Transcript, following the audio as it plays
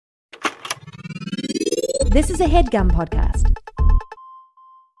This is a HeadGum podcast.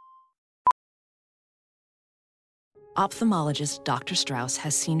 Ophthalmologist Dr. Strauss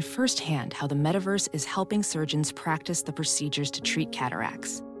has seen firsthand how the metaverse is helping surgeons practice the procedures to treat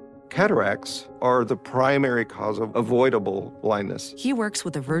cataracts. Cataracts are the primary cause of avoidable blindness. He works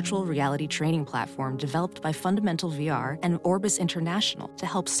with a virtual reality training platform developed by Fundamental VR and Orbis International to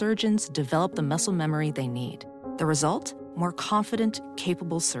help surgeons develop the muscle memory they need. The result? More confident,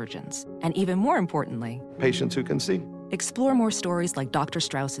 capable surgeons. And even more importantly, Patients who can see. explore more stories like Dr.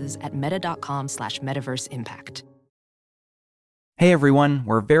 Strauss's at meta.com/metaverseimpact. Hey everyone,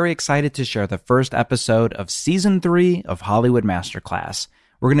 we're very excited to share the first episode of Season 3 of Hollywood Masterclass.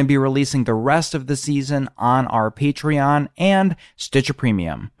 We're going to be releasing the rest of the season on our Patreon and Stitcher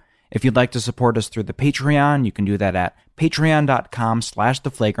Premium. If you'd like to support us through the Patreon, you can do that at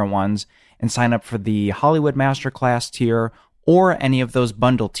patreon.com/theflagrantones and sign up for the Hollywood Masterclass tier or any of those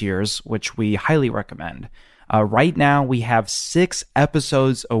bundle tiers, which we highly recommend. Right now, we have 6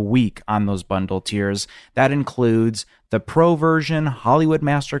 episodes a week on those bundle tiers. That includes the Pro version, Hollywood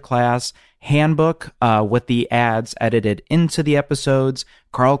Masterclass, Handbook with the ads edited into the episodes,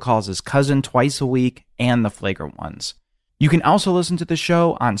 Carl Calls His Cousin twice a week, and the Flagrant Ones. You can also listen to the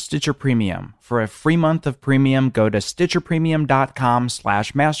show on Stitcher Premium. For a free month of premium, go to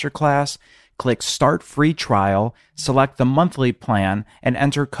stitcherpremium.com/masterclass, click Start Free Trial, select the monthly plan, and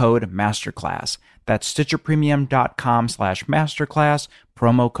enter code MASTERCLASS. That's stitcherpremium.com/masterclass,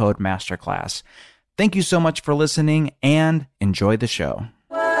 promo code MASTERCLASS. Thank you so much for listening and enjoy the show.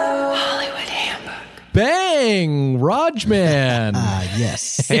 Hollywood Handbook. Bang! Rajman.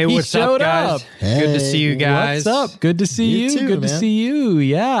 Yes. Hey, what's up, guys? Good to see you guys. What's up? Good to see you. too, Good to man. see you.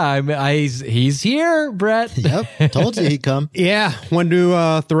 Yeah, he's here, Brett. Yep. Told you he'd come. Yeah, when do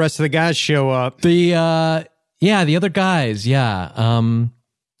the rest of the guys show up? The other guys.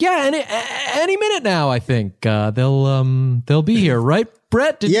 Any minute now. I think they'll be here, right?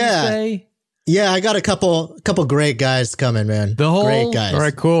 Brett, did you say Yeah, I got a couple great guys coming, man. The whole great guys. All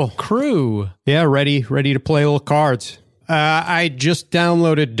right, cool. crew? Yeah, ready to play little cards. I just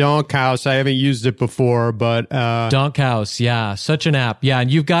downloaded Donk House. I haven't used it before, but Donk House, yeah, such an app. Yeah,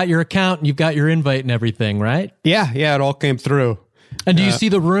 and you've got your account and you've got your invite and everything, right? yeah, it all came through. And do you see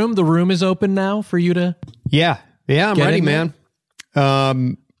the room? The room is open now for you to. Yeah, I'm Get ready, in there?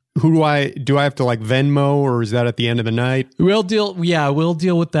 man. Who do I have to like Venmo, or is that at the end of the night? We'll deal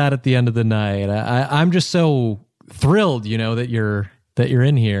with that at the end of the night. I'm just so thrilled, that you're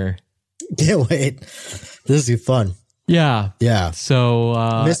in here. Can't wait. This is fun. Yeah. Yeah.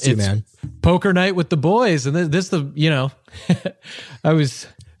 So Missed you, it's man. poker night with the boys, and I was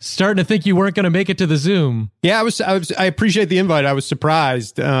starting to think you weren't going to make it to the Zoom. Yeah, I appreciate the invite. I was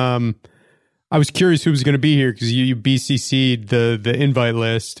surprised. I was curious who was going to be here because you BCC'd the invite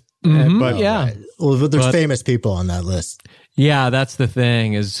list. But Yeah. Well, there's famous people on that list. Yeah, that's the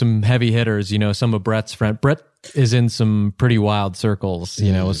thing, is some heavy hitters, some of Brett's friends. Brett is in some pretty wild circles,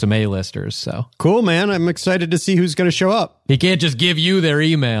 with some A-listers, so. cool, man. I'm excited to see who's going to show up. He can't just give you their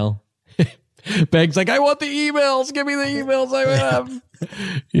email. Beg's like, I want the emails. Give me the emails I have.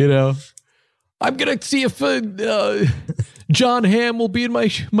 I'm going to see if John Hamm will be in my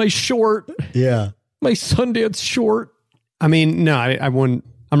short. Yeah. My Sundance short. I mean, no, I wouldn't.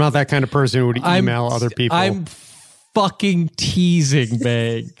 I'm not that kind of person who would email other people. I'm fucking teasing,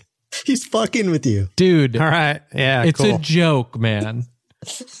 Beg. He's fucking with you. Dude. All right. Yeah, It's cool. a joke, man.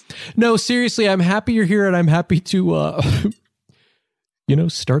 No, seriously, I'm happy you're here, and I'm happy to,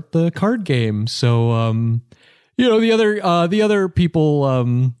 start the card game. So, the other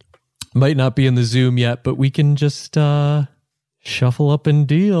people might not be in the Zoom yet, but we can just shuffle up and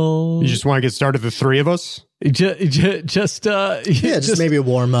deal. You just want to get started, the three of us? Just Maybe a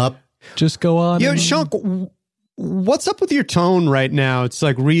warm up. Just go on. Yo, Shunk, what's up with your tone right now? It's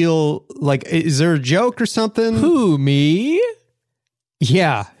like real, like, is there a joke or something? Who, me?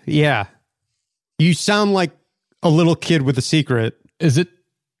 Yeah. You sound like a little kid with a secret. Is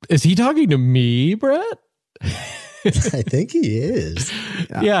he talking to me, Brett? I think he is.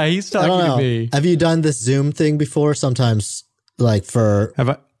 Yeah, he's I don't talking know. to me. Have you done this Zoom thing before? Sometimes, like for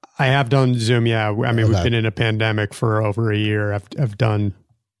I have done Zoom, yeah. I mean, we've Okay. been in a pandemic for over a year. I've done.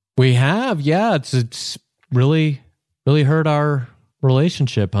 We have, yeah. It's really, really hurt our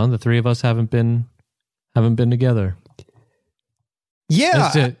relationship, huh? The three of us haven't been together.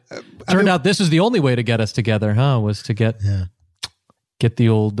 Yeah. Turned out this is the only way to get us together, huh? Was to get the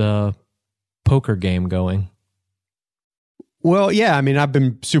old poker game going. Well, yeah. I mean, I've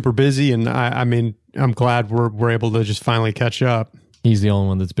been super busy, and I'm glad we're able to just finally catch up. He's the only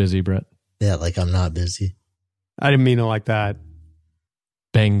one that's busy, Brett. Yeah, like I'm not busy. I didn't mean it like that.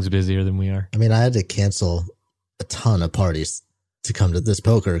 Bang's busier than we are. I mean, I had to cancel a ton of parties to come to this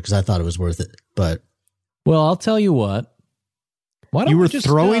poker because I thought it was worth it. But well, I'll tell you what. Why don't You we were just,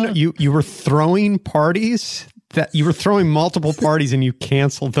 throwing you were throwing parties that you were throwing multiple parties and you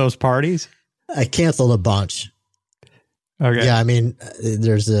canceled those parties? I canceled a bunch. Okay. Yeah, I mean,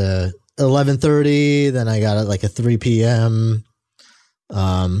 there's a 11:30, then I got like a 3 p.m.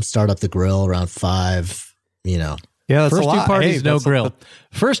 Start up the grill around 5. You know, Yeah, that's First a lot. two parties, Hey, no that's grill.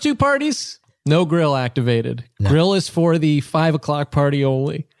 First two parties, no grill activated. No. Grill is for the 5 o'clock party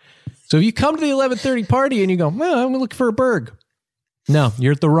only. So if you come to the 11:30 party and you go, well, I'm looking for a burg. No,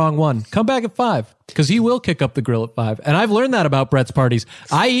 you're at the wrong one. Come back at 5 because he will kick up the grill at 5. And I've learned that about Brett's parties.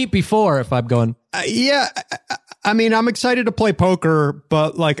 I eat before if I'm going. Yeah, I mean, I'm excited to play poker,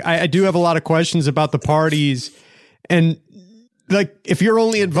 but like, I do have a lot of questions about the parties. And like, if you're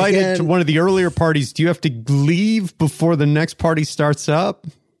only invited to one of the earlier parties, do you have to leave before the next party starts up?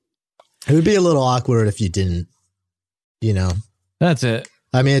 it would be a little awkward if you didn't. You know, That's it.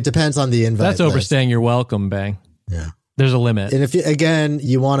 I mean, it depends on the invite. That's list. overstaying your welcome, Bang. Yeah. There's a limit. And if you, again,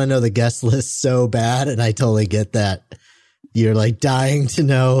 you want to know the guest list so bad, and I totally get that. You're like dying to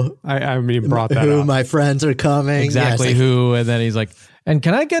know I mean, brought that who up. my friends are coming. Exactly Yeah, it's like, who. And then he's like, and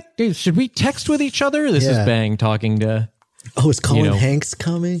can I get, should we text with each other? This Yeah. is Bang talking to, oh, is Colin know. Hanks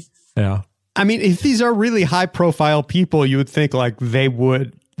coming? yeah. I mean, if these are really high profile people, you would think like they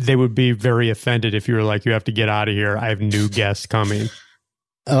would be very offended if you were like, you have to get out of here. I have new guests coming.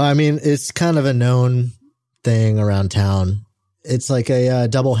 Oh, I mean, it's kind of a known thing around town. It's like a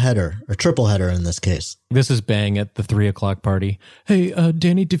double header or triple header in this case. This is Bang at the 3 o'clock party. Hey,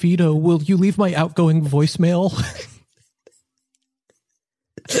 Danny DeVito, will you leave my outgoing voicemail?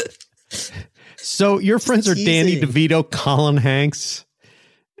 So your friends are Danny Teasing. DeVito, Colin Hanks,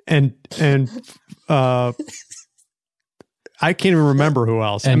 and I can't even remember who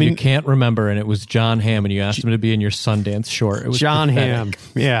else. And I mean, you can't remember, and it was John Hamm, and you asked him to be in your Sundance short. It was John pathetic. Hamm.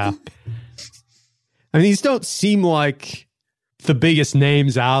 Yeah. I mean, these don't seem like the biggest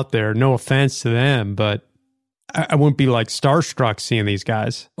names out there. No offense to them, but I wouldn't be like starstruck seeing these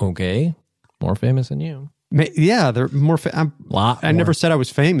guys. Okay. More famous than you. Yeah, they're more. I never more. said I was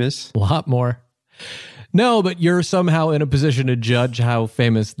famous. A lot more. No, but you're somehow in a position to judge how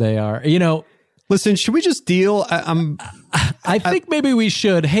famous they are. You know, Listen, should we just deal? I think maybe we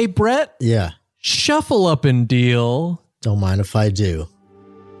should. Hey, Brett, Yeah. shuffle up and deal. Don't mind if I do.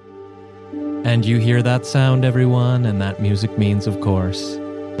 And you hear that sound, everyone, and that music means, of course,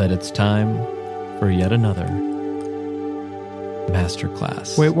 that it's time for yet another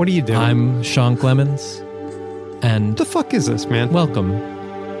Masterclass. Wait, what are you doing? I'm Sean Clemens, and What the fuck is this, man? welcome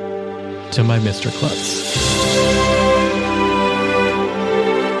to my Mr. Klutz.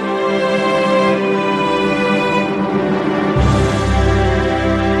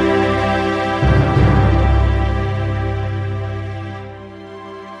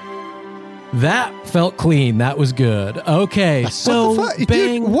 That felt clean. That was good. Okay, so what the fuck?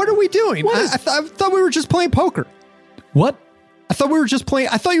 Bang. Dude, what are we doing? What I is- thought we were just playing poker. What? I thought we were just playing.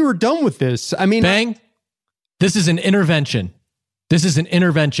 I thought you were done with this. I mean, Bang. This is an intervention. This is an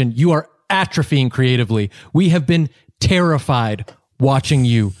intervention. You are atrophying creatively. We have been terrified watching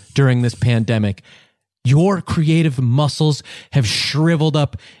you during this pandemic. Your creative muscles have shriveled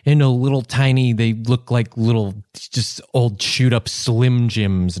up into little tiny, they look like little, just old shoot up Slim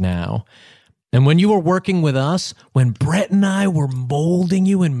Jims now. And when you were working with us, when Brett and I were molding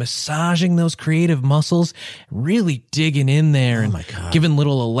you and massaging those creative muscles, really digging in there and my God. giving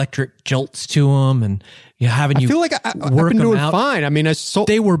little electric jolts to them and having I you feel like I've work been them doing out. fine. I mean, I sold.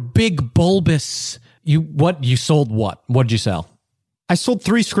 They were big bulbous. You sold what? What did you sell? I sold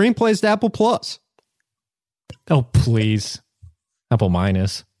 3 screenplays to Apple Plus. Oh, please. Apple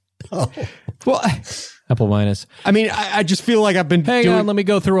minus. Oh, Well, Apple minus. I mean, I just feel like I've been Hang doing. on, let me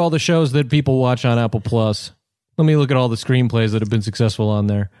go through all the shows that people watch on Apple Plus. Let me look at all the screenplays that have been successful on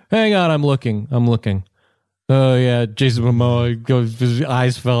there. Hang on, I'm looking. Oh yeah, Jason Momoa his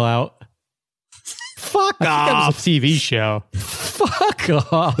eyes fell out. Fuck That off. was a TV show. Fuck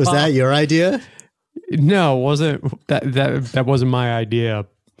off. was that your idea? No, it wasn't that wasn't my idea.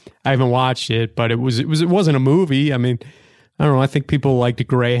 I haven't watched it, but it wasn't a movie. I mean, I don't know. I think people liked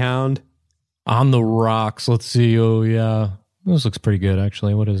Greyhound. On the Rocks. Let's see. Oh yeah. This looks pretty good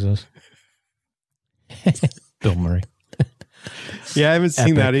actually. What is this? Bill Murray. Yeah, I haven't seen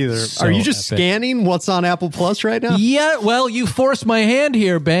Epic. that either. So Are you just epic. scanning what's on Apple Plus right now? Yeah, well, you forced my hand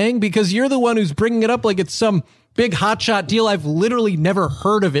here, Bang, because you're the one who's bringing it up like it's some big hotshot deal. I've literally never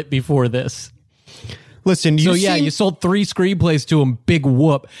heard of it before this. Listen, So yeah, you sold 3 screenplays to him. Big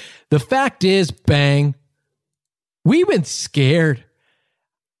whoop. The fact is, Bang, we've been scared.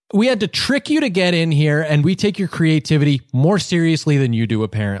 We had to trick you to get in here, and we take your creativity more seriously than you do,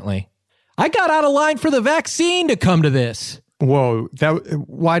 apparently. I got out of line for the vaccine to come to this. Whoa,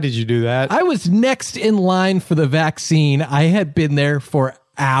 why did you do that? I was next in line for the vaccine. I had been there for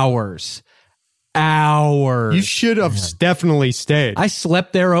hours. You should have definitely stayed. I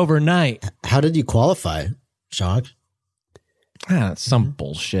slept there overnight. How did you qualify, Shock? Some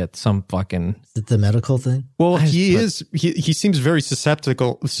bullshit. Some fucking... Is it the medical thing? Well, he seems very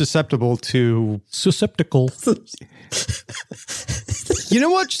susceptible to... Susceptible. You know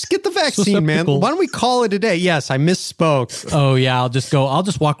what? Just get the vaccine, man. Why don't we call it a day? Yes, I misspoke. Oh, yeah. I'll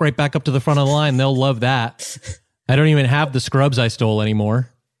just walk right back up to the front of the line. They'll love that. I don't even have the scrubs I stole anymore.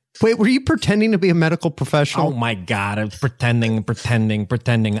 Wait, were you pretending to be a medical professional? Oh my God. I was pretending.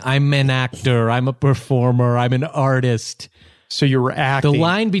 I'm an actor. I'm a performer. I'm an artist. So you were acting. The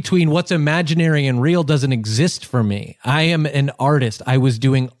line between what's imaginary and real doesn't exist for me. I am an artist. I was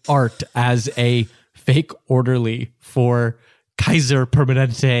doing art as a fake orderly for Kaiser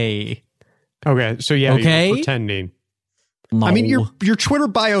Permanente. Okay, so yeah, okay? You're pretending. No. I mean, your Twitter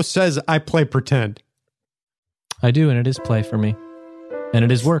bio says I play pretend. I do, and it is play for me. And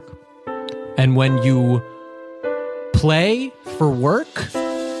it is work. And when you play for work,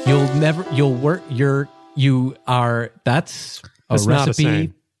 that's a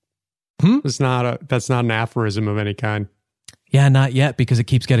recipe. That's not an aphorism of any kind. Yeah, not yet, because it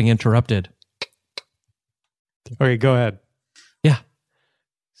keeps getting interrupted. Okay, go ahead. Yeah.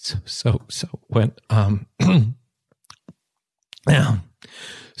 So when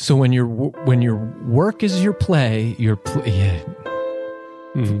so when your work is your play, yeah.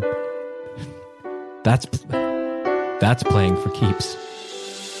 Mm-hmm. That's playing for keeps.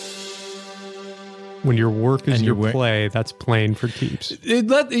 When your work is your play, that's playing for keeps. You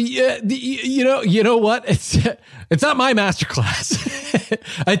know what? It's not my masterclass.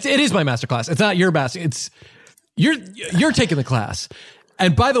 It is my masterclass. It's not your master. You're taking the class.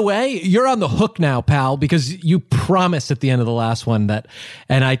 And by the way, you're on the hook now, pal, because you promised at the end of the last one that,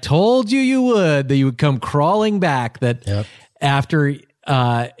 and I told you would come crawling back that after.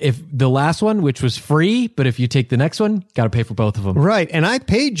 If the last one, which was free, but if you take the next one, got to pay for both of them. Right. And I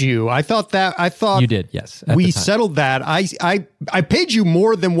paid you. I thought you did. Yes. We settled that. I paid you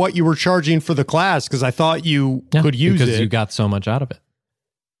more than what you were charging for the class because I thought you could use it. Because you got so much out of it.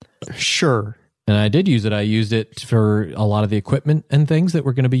 Sure. And I did use it. I used it for a lot of the equipment and things that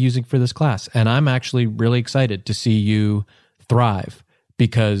we're going to be using for this class. And I'm actually really excited to see you thrive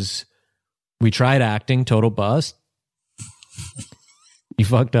because we tried acting, total bust. You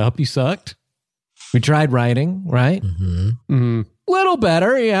fucked up. You sucked. We tried writing, right? Mm-hmm. Mm-hmm. Little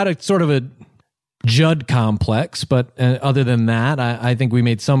better. You had a sort of a Judd complex, but other than that, I think we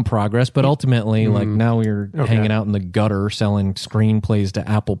made some progress. But ultimately, like now we're hanging out in the gutter selling screenplays to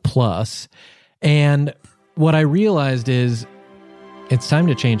Apple Plus. And what I realized is it's time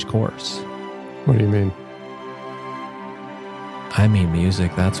to change course. What do you mean? I mean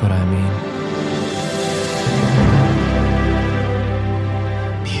music. That's what I mean.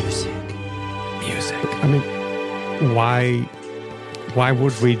 I mean, why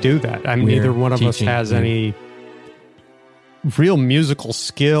would we do that? I mean, neither one of us has any real musical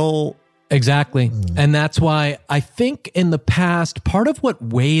skill. Exactly. And that's why I think in the past, part of what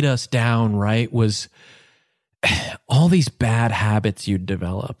weighed us down, right, was all these bad habits you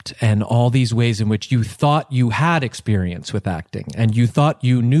developed and all these ways in which you thought you had experience with acting and you thought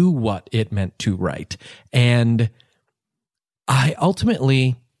you knew what it meant to write. And I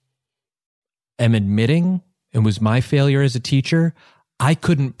ultimately am admitting it was my failure as a teacher. I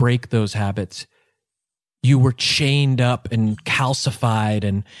couldn't break those habits. You were chained up and calcified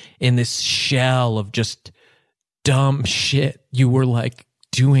and in this shell of just dumb shit you were like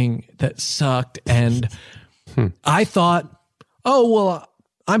doing that sucked. And I thought, oh, well,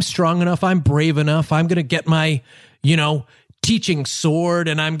 I'm strong enough. I'm brave enough. I'm going to get my, teaching sword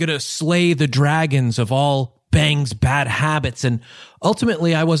and I'm going to slay the dragons of all Bang's bad habits. And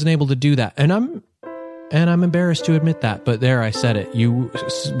ultimately I wasn't able to do that. And I'm embarrassed to admit that, but there, I said it. You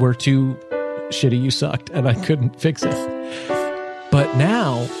were too shitty. You sucked and I couldn't fix it. But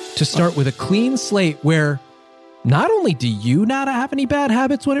now to start with a clean slate where not only do you not have any bad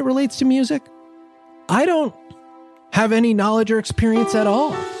habits when it relates to music, I don't have any knowledge or experience at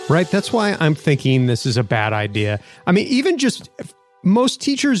all. Right. That's why I'm thinking this is a bad idea. I mean, even just most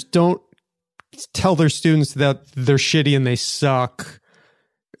teachers don't tell their students that they're shitty and they suck,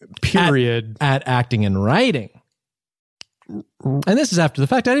 period. At acting and writing. And this is after the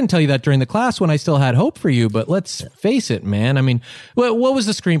fact. I didn't tell you that during the class when I still had hope for you, but let's face it, man. I mean, what was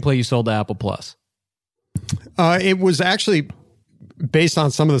the screenplay you sold to Apple Plus? It was actually based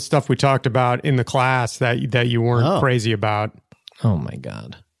on some of the stuff we talked about in the class that you weren't crazy about. Oh my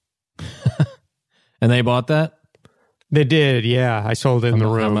God. And they bought that? They did, yeah. I sold it in the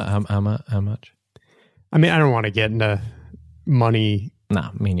room. How much? I mean, I don't want to get into money. No,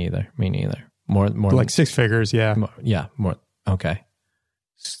 me neither. More like 6 figures, yeah. More. Okay.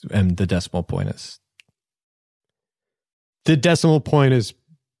 And the decimal point is? The decimal point is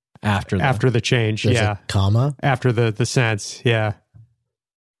after the change, yeah. Comma? After the cents, yeah.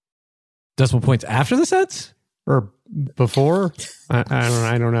 Decimal points after the cents? Or before?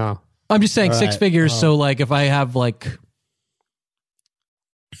 I don't know. I'm just saying All 6 right. figures. So like if I have like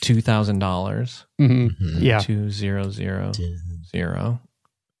 $2,000, Yeah. 2000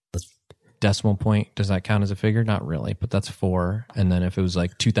 decimal point, does that count as a figure? Not really, but that's 4. And then if it was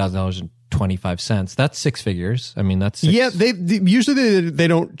like $2,000.25, that's 6 figures. I mean, that's 6. Yeah, they usually they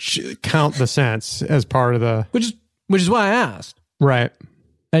don't count the cents as part of the which is why I asked. right.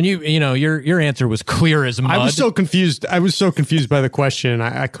 And you know your answer was clear as mud. I was so confused by the question.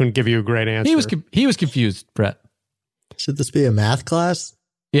 I couldn't give you a great answer. He was confused, Brett. Should this be a math class?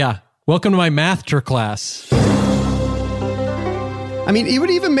 Yeah. Welcome to my Masterclass. I mean, it would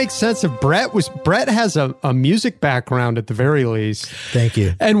even make sense if Brett has a music background at the very least. Thank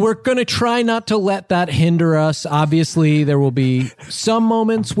you. And we're going to try not to let that hinder us. Obviously, there will be some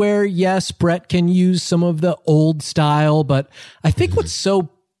moments where, yes, Brett can use some of the old style, but I think what's so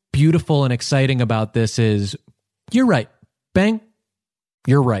beautiful and exciting about this is, you're right. Bang.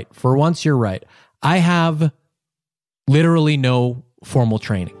 You're right. For once, you're right. I have literally no formal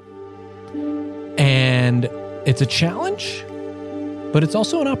training. And it's a challenge, but it's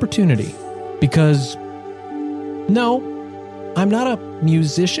also an opportunity because, no, I'm not a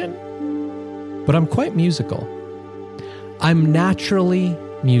musician, but I'm quite musical. I'm naturally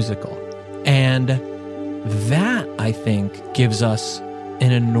musical. And that, I think, gives us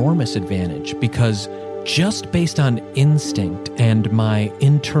an enormous advantage because just based on instinct and my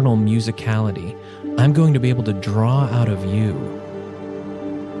internal musicality, I'm going to be able to draw out of you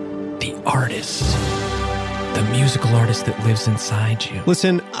the artist. The musical artist that lives inside you.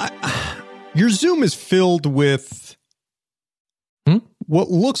 Listen, your Zoom is filled with what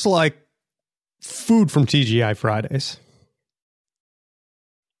looks like food from TGI Fridays.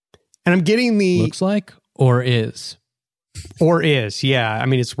 And I'm getting the... Looks like or is? Or is, yeah. I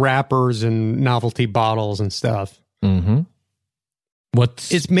mean, it's wrappers and novelty bottles and stuff. Mm-hmm.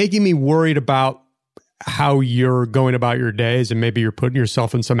 It's making me worried about how you're going about your days and maybe you're putting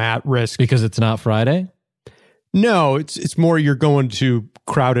yourself in some at-risk... Because it's not Friday? No, it's more you're going to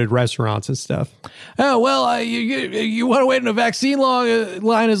crowded restaurants and stuff. Oh, well, you want to wait in a vaccine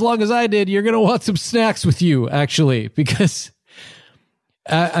line as long as I did, you're going to want some snacks with you, actually, because,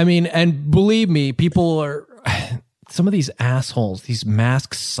 I mean, and believe me, people are, some of these assholes, these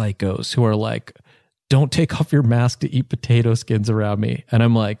mask psychos who are like, don't take off your mask to eat potato skins around me. And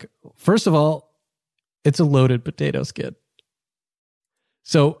I'm like, first of all, it's a loaded potato skin.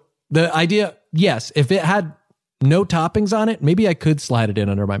 So the idea, yes, if it had no toppings on it, maybe I could slide it in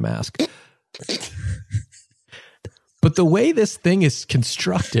under my mask. But the way this thing is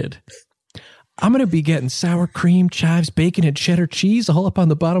constructed, I'm going to be getting sour cream, chives, bacon, and cheddar cheese all up on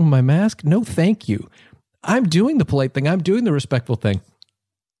the bottom of my mask. No, thank you. I'm doing the polite thing. I'm doing the respectful thing.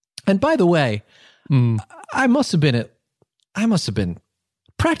 And by the way, I must have been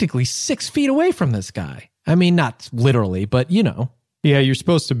practically 6 feet away from this guy. I mean, not literally, but you know. Yeah, you're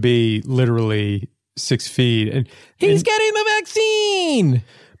supposed to be literally 6 feet. And he's getting the vaccine.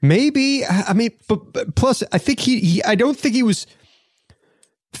 Maybe. I mean, but plus, I think I don't think he was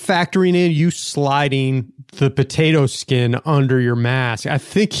factoring in you sliding the potato skin under your mask. I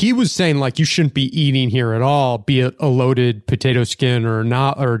think he was saying like you shouldn't be eating here at all, be it a loaded potato skin or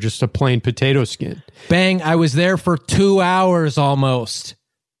not, or just a plain potato skin. Bang, I was there for 2 hours almost.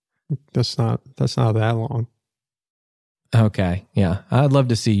 That's not that long. Okay, yeah. I'd love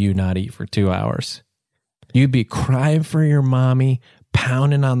to see you not eat for 2 hours. You'd be crying for your mommy,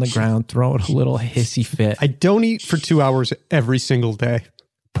 pounding on the ground, throwing a little hissy fit. I don't eat for 2 hours every single day,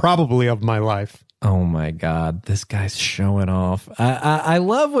 probably of my life. Oh my God, this guy's showing off. I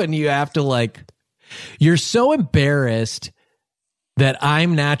love when you have to like, you're so embarrassed that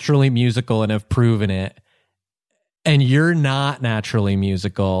I'm naturally musical and have proven it, and you're not naturally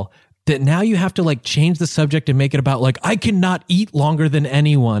musical, that now you have to like change the subject and make it about like, I cannot eat longer than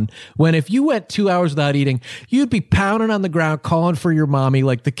anyone. When if you went 2 hours without eating, you'd be pounding on the ground, calling for your mommy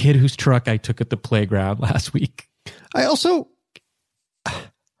like the kid whose truck I took at the playground last week.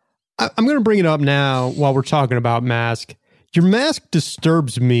 I'm going to bring it up now while we're talking about mask. Your mask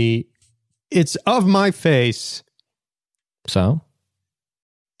disturbs me. It's of my face. So?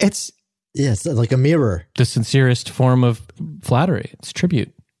 It's like a mirror. The sincerest form of flattery. It's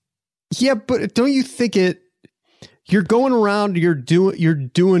tribute. Yeah, but don't you think you're going around, you're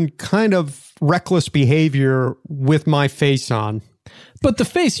doing kind of reckless behavior with my face on. But the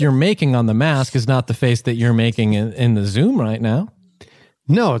face you're making on the mask is not the face that you're making in the Zoom right now.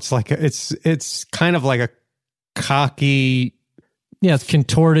 No, it's like it's kind of like a cocky. Yeah, it's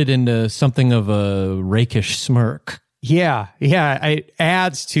contorted into something of a rakish smirk. Yeah. It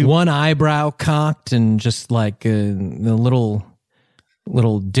adds to one eyebrow cocked and just like the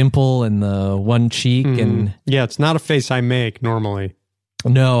little dimple in the one cheek. And yeah, it's not a face I make normally.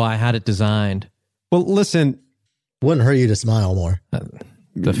 No, I had it designed. Well, listen, wouldn't hurt you to smile more.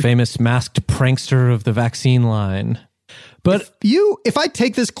 The famous masked prankster of the vaccine line. But if I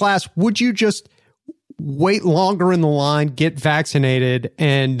take this class, would you just wait longer in the line, get vaccinated,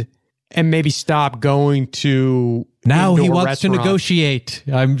 and maybe stop going to now he wants restaurants? to negotiate.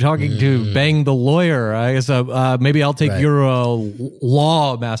 I'm talking to Bang the lawyer. I guess maybe I'll take your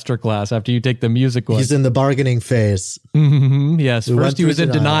law master class after you take the music one. He's in the bargaining phase. Mm-hmm. Yes. First he was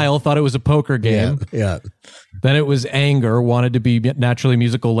in denial, thought it was a poker game. Yeah. Then it was anger, wanted to be naturally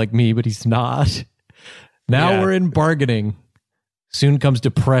musical like me, but he's not. Now we're in bargaining. Soon comes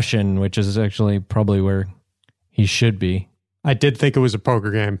depression, which is actually probably where he should be. I did think it was a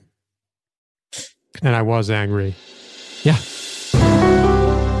poker game. And I was angry. Yeah.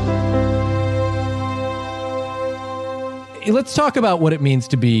 Let's talk about what it means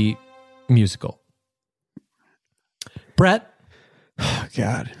to be musical. Brett. Oh,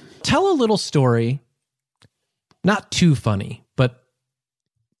 God. Tell a little story. Not too funny, but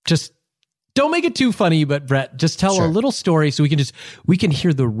just don't make it too funny, but Brett, just tell a little story so we can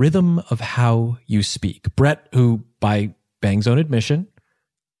hear the rhythm of how you speak. Brett, who by Bang's own admission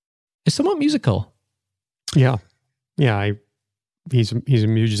is somewhat musical. Yeah. He's a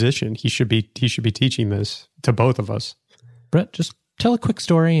musician. He should be teaching this to both of us. Brett, just tell a quick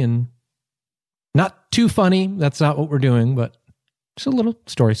story and not too funny. That's not what we're doing, but just a little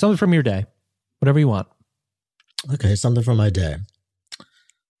story, something from your day, whatever you want. Okay, something from my day.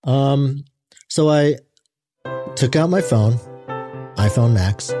 So I took out my phone, iPhone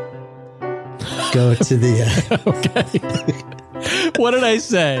Max, go to the... Okay. What did I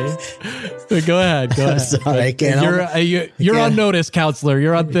say? Go ahead. I'm sorry, I can't You're on notice, counselor.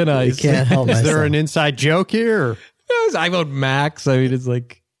 You're on thin ice. You can't help myself. Is there an inside joke here? iPhone Max. I mean, it's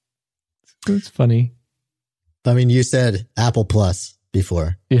like, it's funny. I mean, you said Apple Plus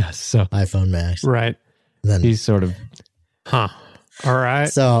before. Yes. So iPhone Max. Right. Then, he's sort of... All right.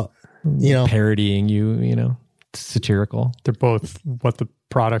 So, parodying you, satirical. They're both what the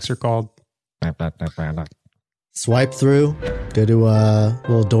products are called. Swipe through, go to a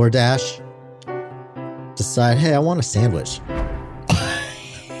little DoorDash, decide, hey, I want a sandwich.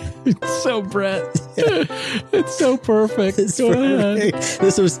 It's so Brett. It's so perfect. Go ahead.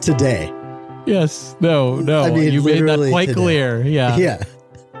 This was today. Yes. No. I mean, you made that quite today. Clear. Yeah. Yeah.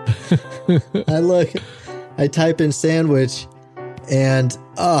 I type in sandwich and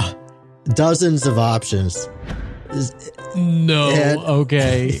dozens of options.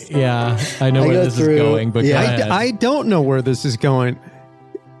 Okay. Yeah. I know where this is going, but I don't know where this is going.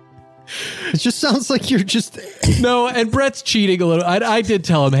 It just sounds like you're just... No, and Brett's cheating a little. I did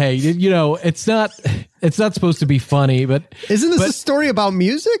tell him, hey, it's not supposed to be funny, but... Isn't this a story about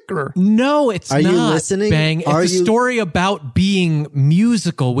music? Or no, it's not. Are you listening? Bang. It's a story about being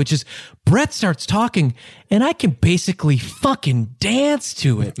musical, which is Brett starts talking, and I can basically fucking dance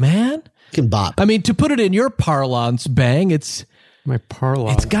to it, man. Can bop. I mean, to put it in your parlance, Bang, it's... My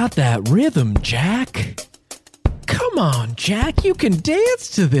parlance. It's got that rhythm, Jack. Come on, Jack, you can dance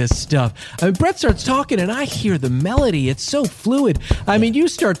to this stuff. I mean, Brett starts talking and I hear the melody. It's so fluid. I mean, you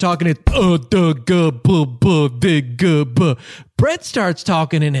start talking it, Brett starts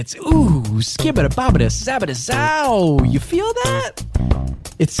talking and it's, ooh, skibbida-bobbida-sabbida-zow. You feel that?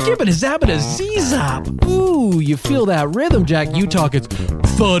 It's skibbida-zabbida-zee-zop. Ooh, you feel that rhythm, Jack. You talk, it's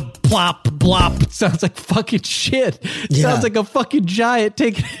thud, plop, blop. It sounds like fucking shit. It sounds like a fucking giant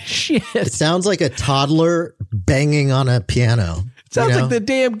taking a shit. It sounds like a toddler banging on a piano. It sounds like the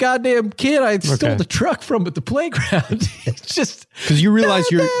damn goddamn kid I stole the truck from at the playground. It's just... Because you realize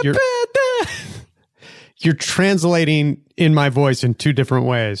you're translating in my voice in two different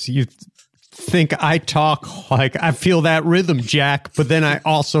ways. You think I talk like I feel that rhythm, Jack, but then I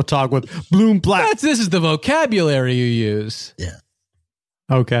also talk with bloom black. This is the vocabulary you use. Yeah.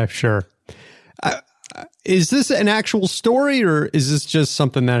 Okay, sure. Is this an actual story or is this just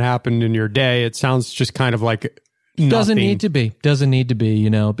something that happened in your day? It sounds just kind of like Doesn't need to be,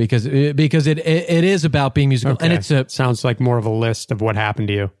 because it is about being musical. Okay. And it's sounds like more of a list of what happened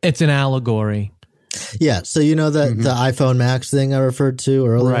to you. It's an allegory. Yeah. So the iPhone Max thing I referred to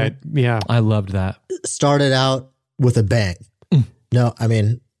earlier. Right. Yeah. I loved that. Started out with a bang. No, I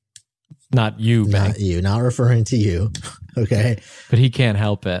mean, not you, not you, not referring to you. Okay. But he can't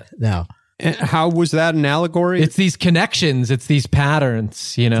help it. No. How was that an allegory? It's these connections. It's these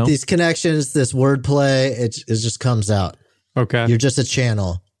patterns, These connections, this wordplay, it just comes out. Okay. You're just a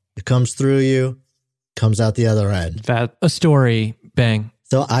channel. It comes through you, comes out the other end. That a story, bang.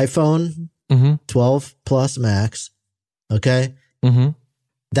 So iPhone 12 Plus Max, okay?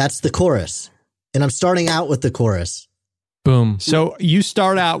 That's the chorus. And I'm starting out with the chorus. Boom. So you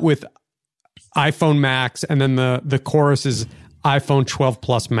start out with iPhone Max, and then the chorus is iPhone 12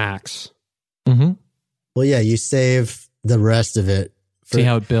 Plus Max. Well, yeah, you save the rest of it. See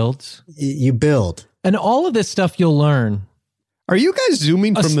how it builds? You build. And all of this stuff you'll learn. Are you guys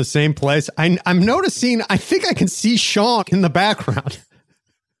zooming from the same place? I'm noticing, I think I can see Sean in the background.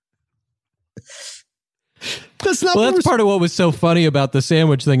 That's not that's part of what was so funny about the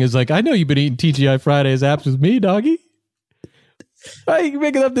sandwich thing is like, I know you've been eating TGI Fridays apps with me, doggy. I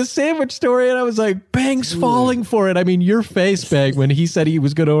making up this sandwich story, and I was like, Bang's falling for it. I mean, your face, Bang, when he said he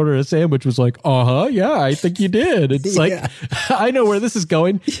was going to order a sandwich was like, yeah, I think you did. It's like, I know where this is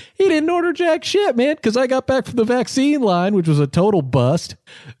going. He didn't order jack shit, man, because I got back from the vaccine line, which was a total bust.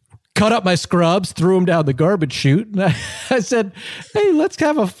 Cut up my scrubs, threw them down the garbage chute. And I said, hey, let's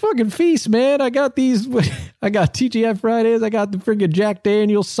have a fucking feast, man. I got TGI Fridays. I got the friggin' Jack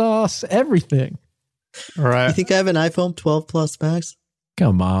Daniels sauce, everything. All right. You think I have an iPhone 12 Plus Max?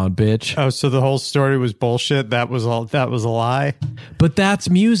 Come on, bitch. Oh, so the whole story was bullshit? That was a lie? But that's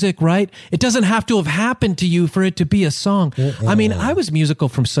music, right? It doesn't have to have happened to you for it to be a song. I mean, I was musical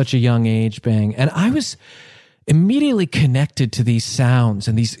from such a young age, Bang, and I was immediately connected to these sounds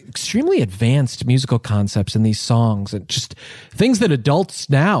and these extremely advanced musical concepts in these songs and just things that adults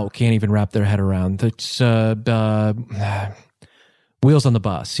now can't even wrap their head around. That's Wheels on the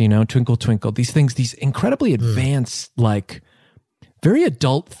Bus, Twinkle Twinkle, these things, these incredibly advanced, like very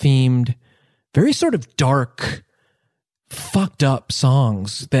adult themed, very sort of dark, fucked up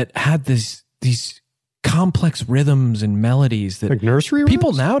songs that had these complex rhythms and melodies that like nursery people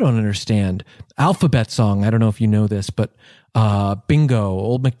rhymes? Now don't understand. Alphabet Song, I don't know if you know this, but Bingo,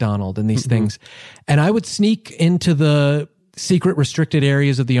 Old MacDonald, and these things. And I would sneak into the secret restricted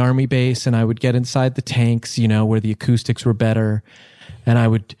areas of the army base, and I would get inside the tanks, where the acoustics were better. And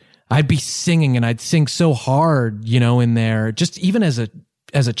I'd be singing, and I'd sing so hard, in there, just even as a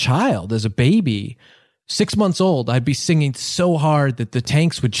child, as a baby, 6 months old, I'd be singing so hard that the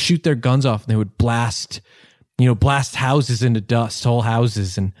tanks would shoot their guns off and they would blast houses into dust, whole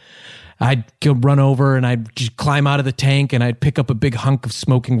houses. And I'd go run over and I'd just climb out of the tank and I'd pick up a big hunk of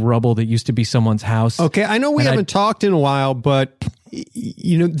smoking rubble that used to be someone's house. Okay, I know we haven't talked in a while, but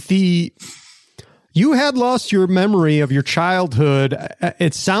you had lost your memory of your childhood.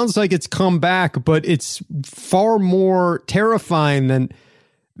 It sounds like it's come back, but it's far more terrifying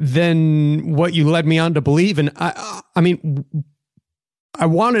than what you led me on to believe. And I mean, I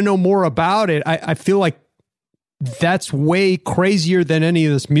want to know more about it. I feel like that's way crazier than any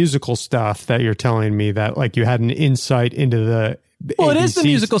of this musical stuff that you're telling me, that like you had an insight into the Well, it is the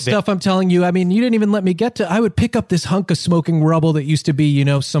musical stuff I'm telling you. I mean, you didn't even let me get to. I would pick up this hunk of smoking rubble that used to be,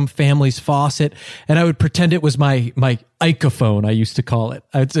 some family's faucet, and I would pretend it was my icophone. I used to call it.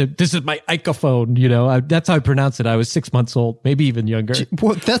 I'd say, "This is my icophone." That's how I pronounce it. I was 6 months old, maybe even younger.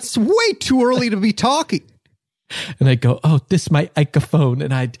 Well, that's way too early to be talking. And I'd go, "Oh, this is my icophone,"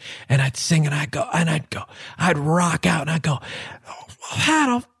 and I'd sing, and I'd rock out, and I'd go, "Oh, I had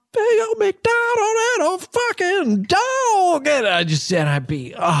a big old McDonald and a fucking dog," and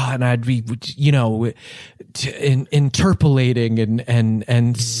I'd be interpolating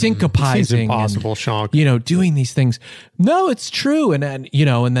and syncopizing. Seems impossible, Sean. Doing these things. No, it's true. And then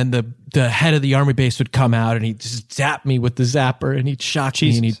the head of the army base would come out and he'd just zap me with the zapper and he'd shock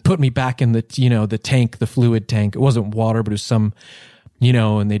me and he'd put me back in the tank, the fluid tank. It wasn't water, but it was some,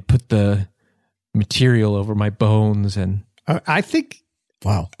 and they'd put the material over my bones. And I think,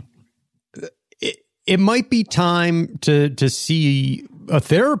 wow. It might be time to see a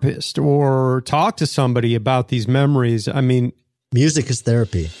therapist or talk to somebody about these memories. I mean, music is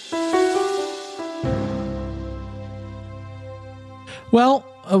therapy. Well,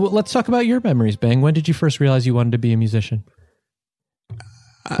 let's talk about your memories, Bang. When did you first realize you wanted to be a musician?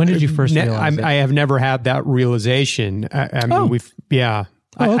 When did you first realize it? I have never had that realization. I mean,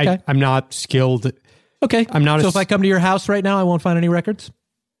 okay. I'm not skilled. Okay. I'm not. So if I come to your house right now, I won't find any records?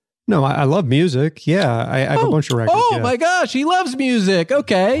 No, I love music. Yeah, I have a bunch of records. Oh yeah. my gosh, he loves music.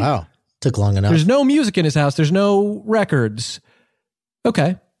 Okay. Wow. Took long enough. There's no music in his house. There's no records.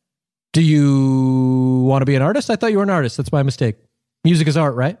 Okay. Do you want to be an artist? I thought you were an artist. That's my mistake. Music is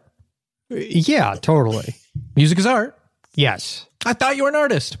art, right? Yeah, totally. Music is art. Yes. I thought you were an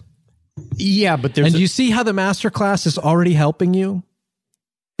artist. Yeah, but there's And you see how the masterclass is already helping you?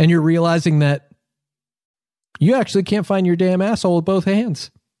 And you're realizing that you actually can't find your damn asshole with both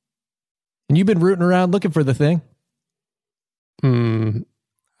hands. And you've been rooting around looking for the thing.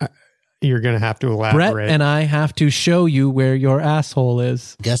 You're going to have to elaborate. Brett and I have to show you where your asshole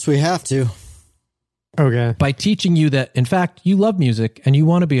is. Guess we have to. Okay. By teaching you that, in fact, you love music and you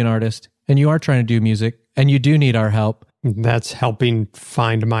want to be an artist and you are trying to do music and you do need our help. That's helping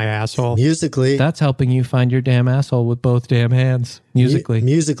find my asshole. Musically. That's helping you find your damn asshole with both damn hands. Musically.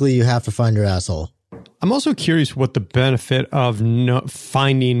 Musically, you have to find your asshole. I'm also curious what the benefit of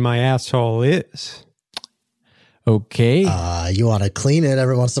finding my asshole is. Okay. You want to clean it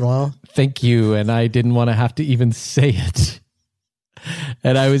every once in a while? Thank you. And I didn't want to have to even say it.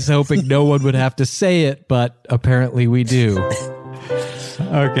 And I was hoping no one would have to say it, but apparently we do.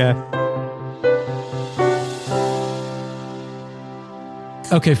 Okay.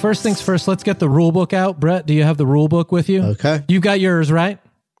 Okay, first things first, let's get the rule book out. Brett, do you have the rule book with you? Okay. You've got yours, right?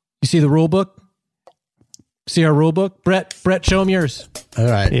 You see the rule book? See our rule book? Brett, show them yours. All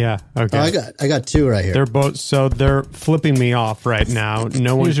right. Yeah. Okay. Oh, I got two right here. They're flipping me off right now.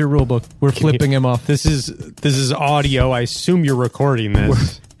 No one. Here's your rule book. We're flipping him off. This is audio. I assume you're recording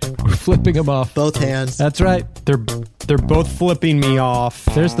this. We're flipping him off. Both hands. That's right. They're both flipping me off.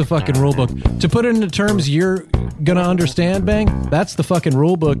 There's the fucking rule book. To put it into terms you're gonna understand, Bang, that's the fucking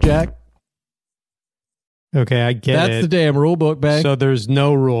rule book, Jack. Okay, I get it. That's the damn rule book, Bang. So there's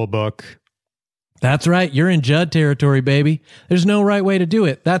no rule book. That's right. You're in Judd territory, baby. There's no right way to do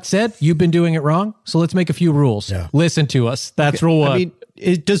it. That said, you've been doing it wrong, so let's make a few rules. Yeah. Listen to us. That's rule one. I mean,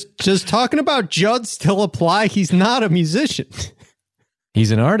 does talking about Judd still apply? He's not a musician. He's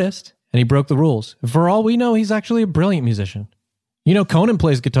an artist, and he broke the rules. For all we know, he's actually a brilliant musician. You know, Conan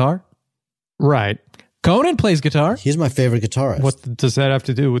plays guitar. Right. Conan plays guitar. He's my favorite guitarist. What does that have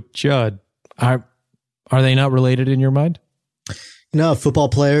to do with Judd? Are they not related in your mind? No, football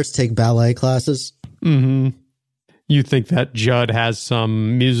players take ballet classes. Mm-hmm. You think that Judd has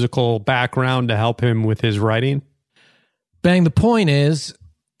some musical background to help him with his writing? Bang, the point is,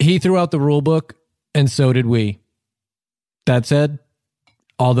 he threw out the rule book, and so did we. That said,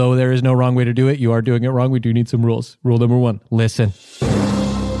 although there is no wrong way to do it, you are doing it wrong. We do need some rules. Rule number one, listen.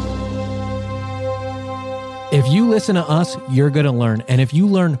 If you listen to us, you're going to learn. And if you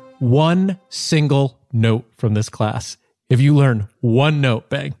learn one single note from this class, if you learn one note,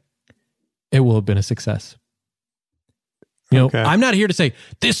 Bang, it will have been a success. You know, Okay. I'm not here to say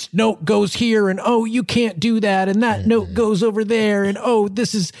this note goes here and oh, you can't do that. And that note goes over there. And oh,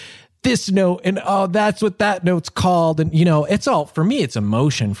 this is this note. And oh, that's what that note's called. And, you know, it's all, for me, it's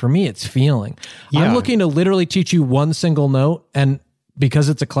emotion. For me, it's feeling. Yeah. I'm looking to literally teach you one single note. And because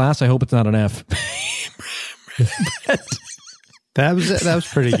it's a class, I hope it's not an F. That was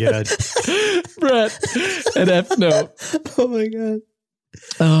pretty good. Brett, an F note. Oh my God.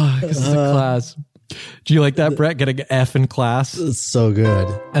 Oh, because it's a class. Do you like that, Brett? Getting an F in class? It's so good.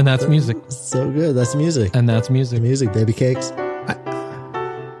 And that's music. So good. That's music. And that's music. Music, baby cakes.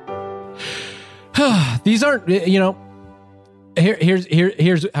 These aren't, you know, here's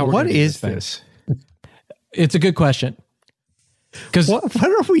how we're What gonna do is thing. this? It's a good question. Because What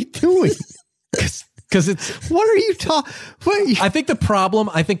are we doing? it's, What are you talking? I think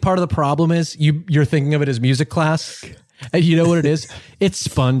part of the problem is you're thinking of it as music class. And you know what it is? It's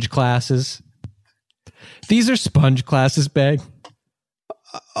sponge classes. These are sponge classes, Bang.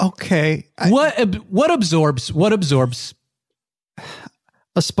 Okay. What absorbs?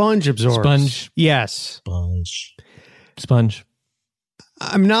 A sponge absorbs. Sponge. Yes. Sponge.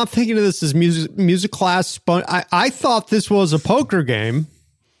 I'm not thinking of this as music class sponge. I thought this was a poker game.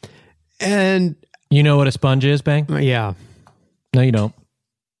 And You know what a sponge is, Bang? yeah. No, you don't.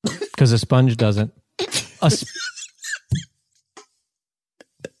 Because a sponge doesn't.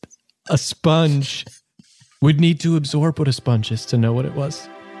 A sponge would need to absorb what a sponge is to know what it was.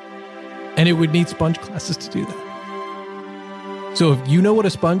 And it would need sponge classes to do that. So if you know what a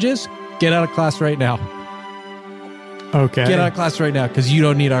sponge is, get out of class right now. Okay. Get out of class right now because you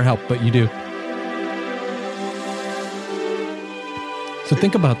don't need our help, but you do. So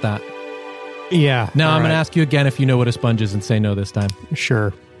think about that. Yeah. Now all I'm going to right. ask you again if you know what a sponge is and say no this time.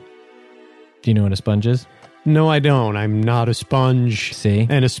 Sure. Do you know what a sponge is? No, I don't. I'm not a sponge. See?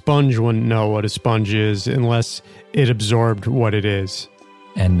 And a sponge wouldn't know what a sponge is unless it absorbed what it is.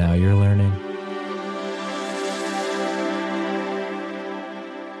 And now you're learning.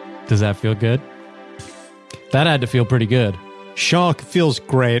 Does that feel good? That had to feel pretty good. Shonk feels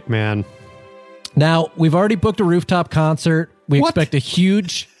great, man. Now, we've already booked a rooftop concert. We expect a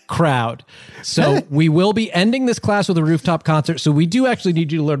huge crowd. So we will be ending this class with a rooftop concert. So we do actually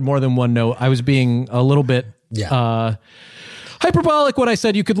need you to learn more than one note. I was being a little bit hyperbolic when I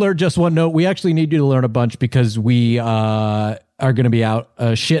said you could learn just one note. We actually need you to learn a bunch because we are going to be out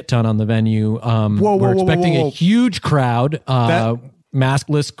a shit ton on the venue. We're expecting a huge crowd,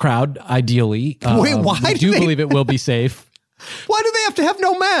 maskless crowd, ideally. Wait, why we do believe it will be safe. Why do they have to have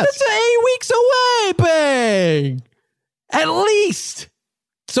no mask? It's 8 weeks away, bang! At least.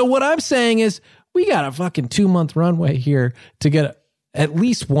 So what I'm saying is we got a fucking 2-month runway here to get at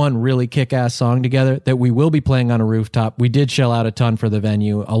least one really kick-ass song together that we will be playing on a rooftop. We did shell out a ton for the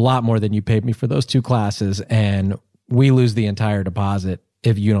venue, a lot more than you paid me for those 2 classes, and we lose the entire deposit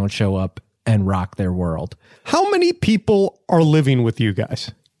if you don't show up and rock their world. How many people are living with you guys?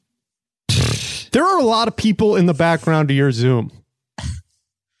 There are a lot of people in the background of your Zoom.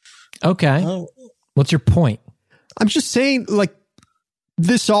 Okay. What's your point? I'm just saying, like,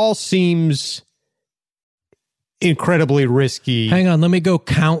 this all seems incredibly risky. Hang on, let me go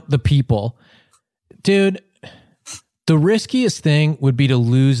count the people. Dude, the riskiest thing would be to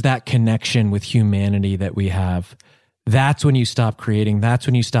lose that connection with humanity that we have. That's when you stop creating. That's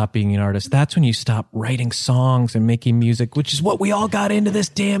when you stop being an artist. That's when you stop writing songs and making music, which is what we all got into this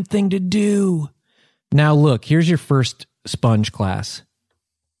damn thing to do. Now, look, here's your first sponge class.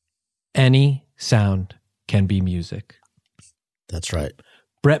 Any sound can be music. That's right.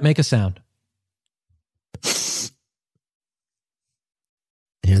 Brett, make a sound.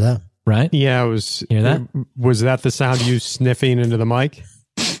 Hear that? Right? Yeah, it was. Hear that? Was that the sound you sniffing into the mic?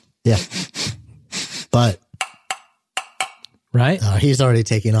 Yeah. But right? He's already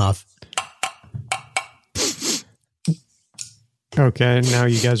taking off. Okay, now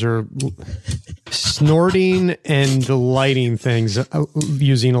you guys are snorting and lighting things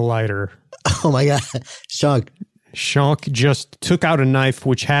using a lighter. Oh my God. Shonk. Shonk just took out a knife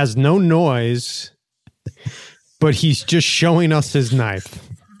which has no noise, but he's just showing us his knife.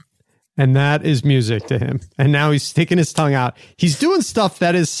 And that is music to him. And now he's sticking his tongue out. He's doing stuff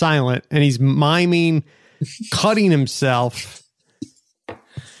that is silent, and he's miming, cutting himself.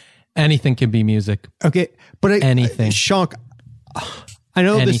 Anything can be music. Okay, but anything. Shonk, I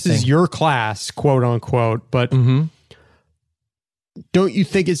know this is your class, quote unquote, but don't you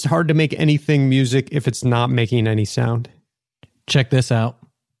think it's hard to make anything music if it's not making any sound? Check this out.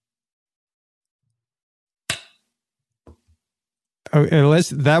 Oh, unless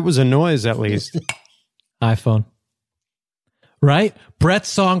that was a noise, at least. iPhone. Right? Brett's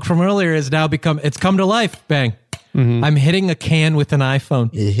song from earlier has now it's come to life. Bang. Mm-hmm. I'm hitting a can with an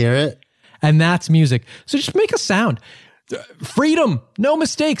iPhone. You hear it? And that's music. So just make a sound. Freedom. No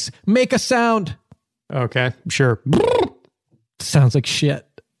mistakes. Make a sound. Okay, sure. Sounds like shit.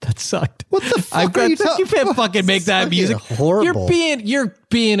 That sucked. What the fuck are you You can't fucking make that music. Horrible. You're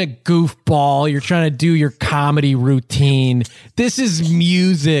being a goofball. You're trying to do your comedy routine. This is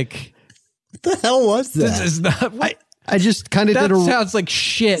music. What the hell was that? This is not. I just kind of did a. Sounds like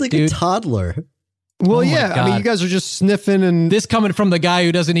shit, it's like dude. a toddler. Well, Oh yeah. I mean, you guys are just sniffing and this coming from the guy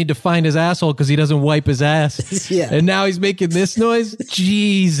who doesn't need to find his asshole because he doesn't wipe his ass. Yeah. And now he's making this noise.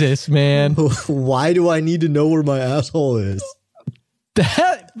 Jesus, man. Why do I need to know where my asshole is?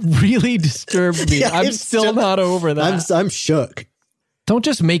 That really disturbed me. Yeah, I'm still not over that. I'm shook. Don't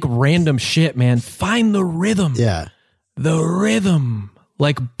just make random shit, man. Find the rhythm. Yeah. The rhythm.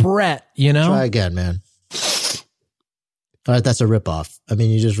 Like Brett, you know? Try again, man. All right, that's a ripoff. I mean,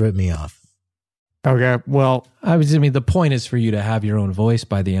 you just ripped me off. okay. Well, the point is for you to have your own voice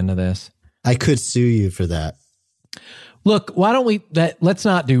by the end of this. I could sue you for that. Look, why don't let's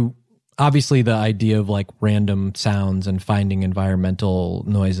not do, obviously the idea of like random sounds and finding environmental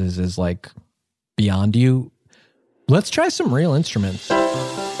noises is like beyond you. Let's try some real instruments.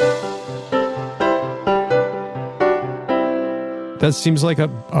 that seems like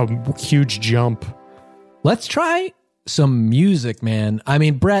a huge jump. Let's try some music, man. I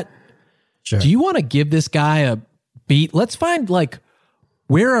mean, Brett, Sure. do you want to give this guy a beat? Let's find like,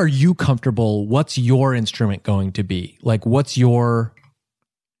 where are you comfortable? What's your instrument going to be? Like, what's your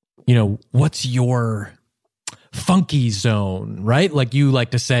funky zone, right? Like you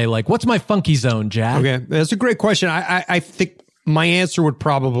like to say, like, what's my funky zone, Jack? Okay, that's a great question. I think my answer would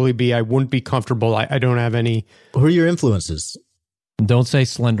probably be I wouldn't be comfortable. I don't have any. Who are your influences? Don't say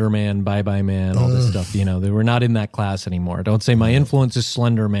Slender Man, Bye Bye Man, all this stuff. You know, we're not in that class anymore. Don't say my influence is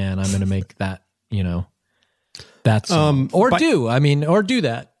Slender Man. I'm going to make that, that song. Or do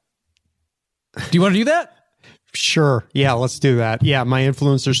that. Do you want to do that? Sure. Yeah, let's do that. Yeah, my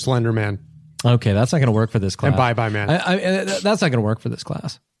influencer Slender Man. Okay, that's not going to work for this class. And Bye Bye Man. That's not going to work for this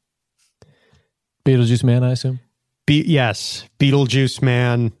class. Beetlejuice Man, I assume? Yes. Beetlejuice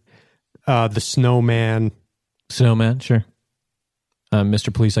Man, the Snowman. Snowman, sure.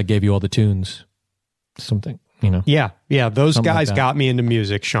 Mr. Police, I gave you all the tunes. Something, Yeah, those guys like got me into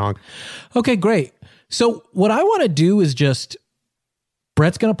music, Sean. Okay, great. So what I want to do is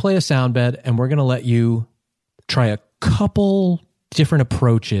Brett's going to play a sound bed, and we're going to let you try a couple different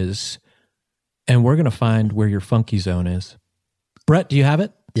approaches, and we're going to find where your funky zone is. Brett, do you have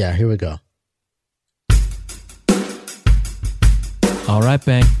it? Yeah, here we go. All right,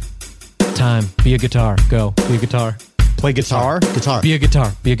 bang. Time. Be a guitar. Go. Be a guitar. Play guitar? Guitar. Be a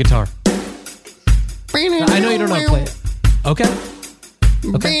guitar. Be a guitar. I know you don't know how to play it. Okay.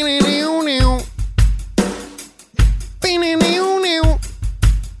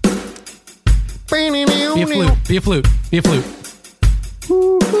 Be a flute. Be a flute. Be a flute.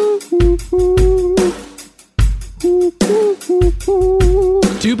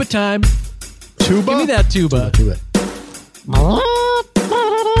 Tuba time. Tuba? Give me that tuba. Tuba.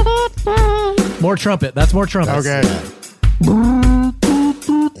 More trumpet. That's more trumpet. Okay.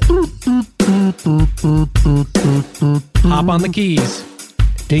 Hop on the keys.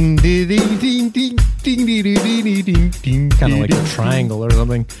 Ding, ding, ding, ding, ding, ding, ding, ding, ding, ding. Kind of like a triangle or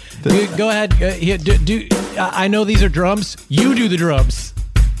something. Go ahead. I know these are drums. You do the drums.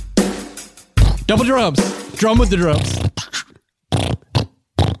 Double drums. Drum with the drums.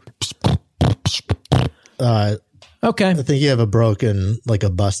 Okay. I think you have a broken, like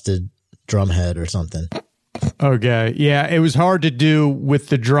a busted drum head or something. Okay. Yeah, it was hard to do with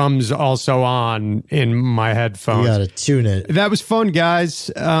the drums also on in my headphones. You got to tune it. That was fun,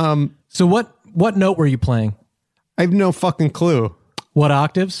 guys. So what note were you playing? I have no fucking clue. What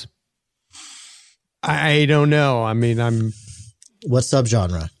octaves? I don't know. I mean, I'm What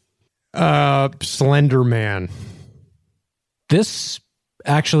subgenre? Slender Man. This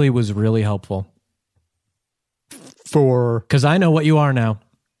actually was really helpful For because I know what you are now.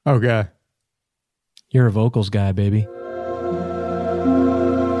 okay. You're a vocals guy, baby.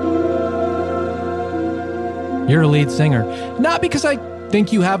 You're a lead singer. Not because I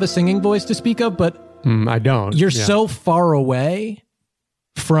think you have a singing voice to speak of, but I don't. you're so far away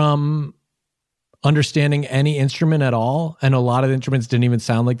from understanding any instrument at all. And a lot of instruments didn't even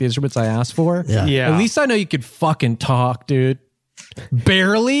sound like the instruments I asked for. Yeah. Yeah. At least I know you could fucking talk, dude.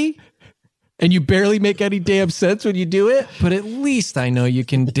 Barely. And you barely make any damn sense when you do it. But at least I know you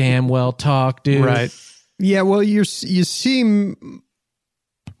can damn well talk, dude. Right. Yeah, well, you seem...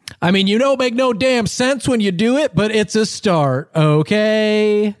 I mean, you don't make no damn sense when you do it, but it's a start,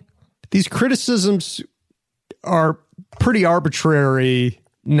 okay? These criticisms are pretty arbitrary,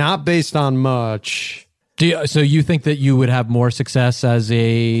 not based on much. So you think that you would have more success as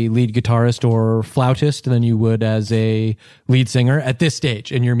a lead guitarist or flautist than you would as a lead singer at this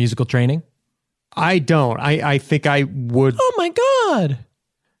stage in your musical training? I don't. I think I would... Oh my God.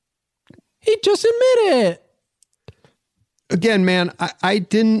 He just admitted it. Again, man, I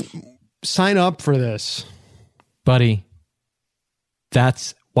didn't sign up for this. Buddy,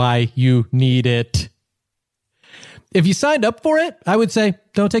 that's why you need it. If you signed up for it, I would say,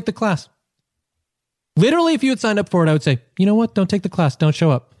 don't take the class. Literally, if you had signed up for it, I would say, you know what? Don't take the class. Don't show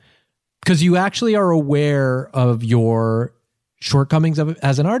up. Because you actually are aware of your shortcomings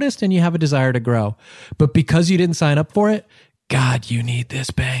as an artist and you have a desire to grow. But because you didn't sign up for it, God, you need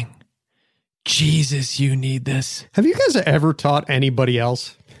this, bang. Jesus, you need this. Have you guys ever taught anybody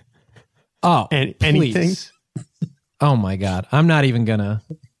else? Oh, anything? Please. Oh my God. I'm not even gonna.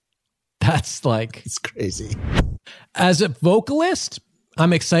 That's like... It's crazy. As a vocalist,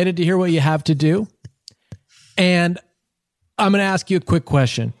 I'm excited to hear what you have to do. And I'm going to ask you a quick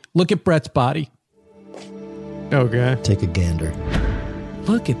question. Look at Brett's body. Okay. Take a gander.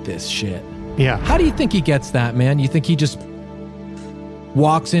 Look at this shit. Yeah. How do you think he gets that, man? You think he just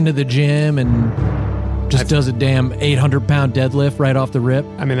walks into the gym and just does a damn 800-pound deadlift right off the rip?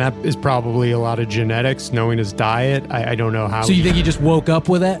 I mean, that is probably a lot of genetics, knowing his diet. I don't know how. So you think he just woke up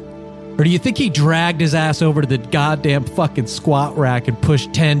with it? Or do you think he dragged his ass over to the goddamn fucking squat rack and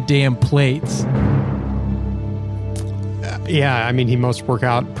pushed 10 damn plates? Yeah, I mean, he must work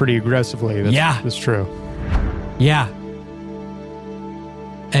out pretty aggressively. That's true. Yeah.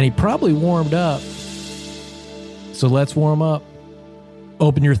 And he probably warmed up. So let's warm up.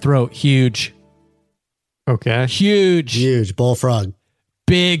 Open your throat. Huge. Okay. Huge. Bullfrog.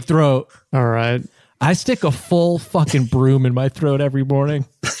 Big throat. All right. I stick a full fucking broom in my throat every morning.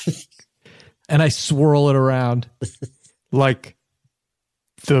 and I swirl it around. Like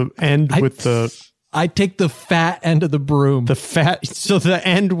the end with the... I take the fat end of the broom. The fat... So the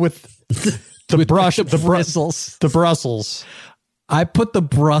end with the with brush... the bristles. The Brussels. I put the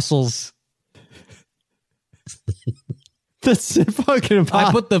Brussels... That's fucking hot.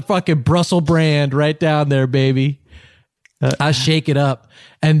 I put the fucking Brussels brand right down there, baby. I shake it up.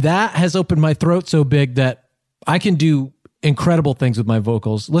 And that has opened my throat so big that I can do incredible things with my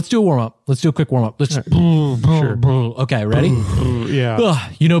vocals. Let's do a warm-up. Let's do a quick warm-up. Let's sure. Okay, ready? Yeah.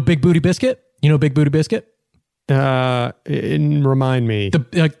 Ugh, you know Big Booty Biscuit? You know Big Booty Biscuit? Remind me.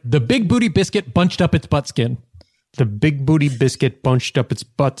 The Big Booty Biscuit bunched up its butt skin. The Big Booty Biscuit bunched up its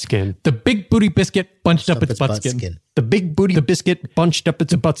butt skin. The Big Booty Biscuit bunched up its butt skin. The Big Booty Biscuit bunched up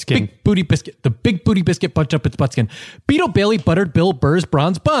its butt skin. Big Booty Biscuit. The Big Booty Biscuit bunched up its butt skin. Beetle Bailey buttered Bill Burr's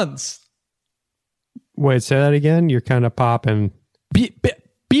bronze buns. Wait, say that again? You're kind of popping.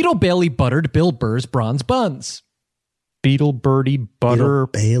 Beetle Bailey buttered Bill Burr's bronze buns. Beetle Birdie Butter.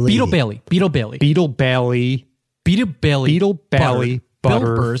 Beetle Bailey. Beetle Bailey. Butter. Bill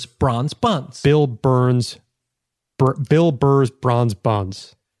Burr's bronze buns. Bill Burr's bronze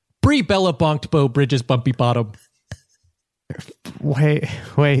buns. Brie Bella bonked Bo Bridges bumpy bottom. Wait.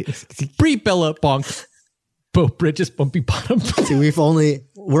 Brie Bella bonked Bo Bridges bumpy bottom. See,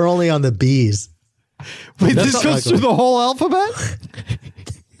 we're only on the B's. Wait, this goes through the whole alphabet?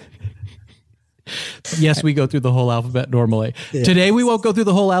 Yes, we go through the whole alphabet normally. Yeah. Today we won't go through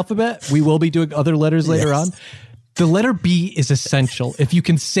the whole alphabet. We will be doing other letters later on. The letter B is essential. If you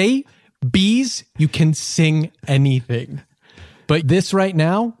can say B's, you can sing anything. But this right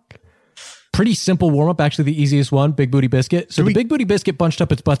now, pretty simple warm-up. Actually, the easiest one, Big Booty Biscuit. So the Big Booty Biscuit bunched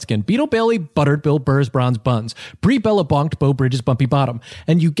up its butt skin. Beetle Bailey buttered Bill Burr's bronze buns. Brie Bella bonked Bo Bridges bumpy bottom.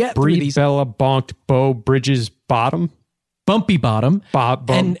 And you get Brie through these... Bella bonked Bo Bridges bottom? Bumpy bottom.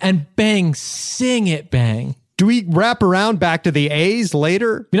 Bum. And Bang, sing it, Bang. Do we wrap around back to the A's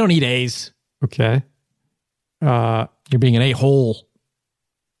later? We don't need A's. Okay. You're being an A-hole.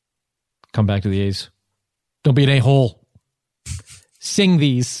 Come back to the A's. Don't be an A-hole. Sing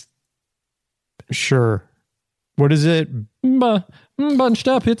these. Sure. What is it? Bunched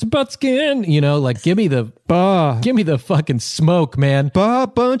up its butt skin. You know, like give me the fucking smoke, man.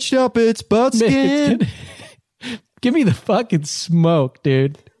 Bunched up its butt skin. Give me the fucking smoke,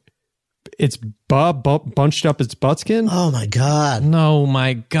 dude. It's bunched up its butt skin? Oh my God. No,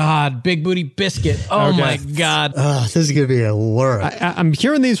 my God. Big Booty Biscuit. Oh my God. This is going to be a work. I'm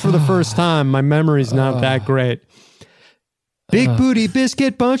hearing these for the first time. My memory's not that great. Big Booty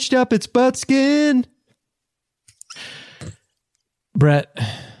Biscuit bunched up its butt skin. Brett.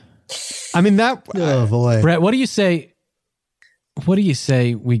 I mean, that... Oh boy. Brett, what do you say... What do you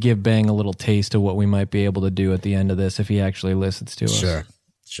say we give Bang a little taste of what we might be able to do at the end of this if he actually listens to us?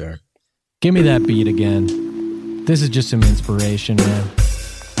 Sure. Give me that beat again. This is just some inspiration, man.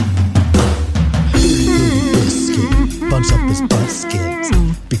 Booty biscuit, bunch up his butt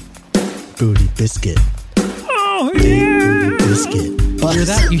skins. Big booty biscuit. Oh, Big booty biscuit. Hear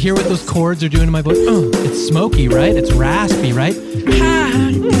that? You hear what those chords are doing to my voice? It's smoky, right? It's raspy, right?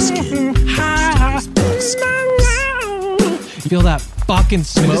 Booty biscuit. Bunch up his butt skins. Feel that fucking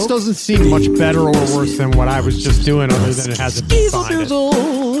smoke? This doesn't seem much better or worse than what I was just doing, other than it hasn't defined it.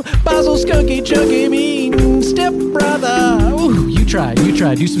 Basil, skunky, chunky, mean step brother. Ooh, you try.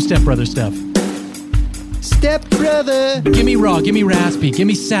 Do some step brother stuff. Step brother. Give me raw, give me raspy, give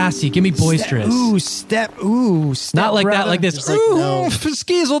me sassy, give me boisterous. Step Not like brother. that, like this. Like, no.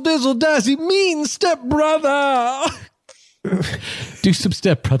 Skeezel, dizzle, dazzle, mean step brother. Do some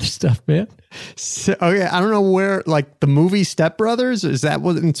step brother stuff, man. So, okay, I don't know where, like the movie Step Brothers, is that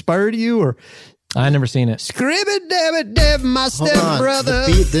what inspired you? Or I never seen it. Scribbit dabbit dab, my step brother.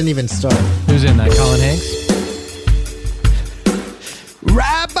 The beat didn't even start. Who's in that? Colin Hanks?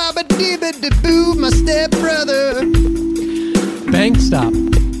 Right, baba dibbit da boo, my step brother. Bang, stop.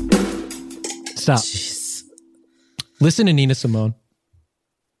 Jeez. Listen to Nina Simone.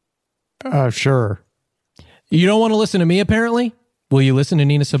 Sure. You don't want to listen to me, apparently? Will you listen to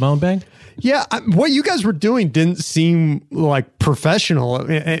Nina Simone, Bang? Yeah, what you guys were doing didn't seem like professional.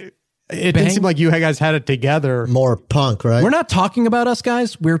 It didn't seem like you guys had it together. More punk, right? We're not talking about us,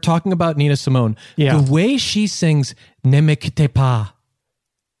 guys. We're talking about Nina Simone. Yeah. The way she sings Ne me quittez pas.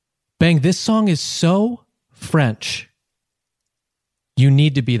 Bang, this song is so French. You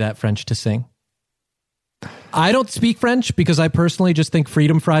need to be that French to sing. I don't speak French because I personally just think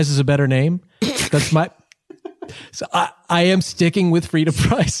Freedom Fries is a better name. That's my... So I am sticking with Freedom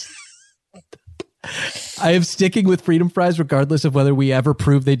Fries. I am sticking with Freedom Fries regardless of whether we ever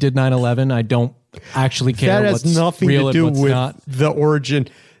prove they did 9/11. I don't actually care That has what's nothing real to and do what's with not. the origin.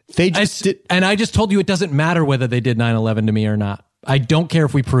 They just did. And I just told you it doesn't matter whether they did 9/11 to me or not. I don't care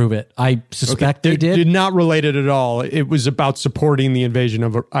if we prove it. I suspect they did. Did not relate it at all. It was about supporting the invasion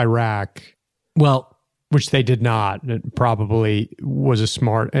of Iraq. Well, which they did not. It probably was a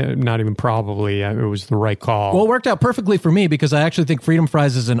smart, not even probably, it was the right call. Well, it worked out perfectly for me because I actually think Freedom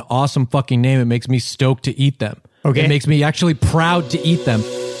Fries is an awesome fucking name. It makes me stoked to eat them. Okay. It makes me actually proud to eat them.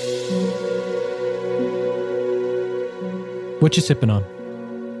 What you sipping on?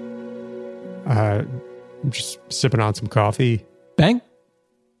 I'm just sipping on some coffee. Bang?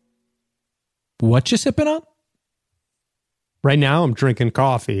 What you sipping on? Right now, I'm drinking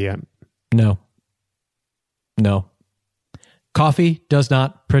coffee. No. Coffee does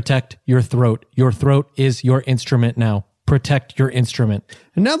not protect your throat. Your throat is your instrument now. Protect your instrument.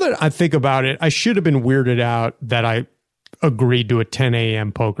 And now that I think about it, I should have been weirded out that I agreed to a 10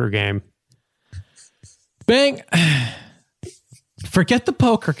 a.m. poker game. Bang. Forget the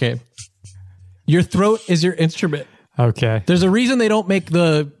poker game. Your throat is your instrument. Okay. There's a reason they don't make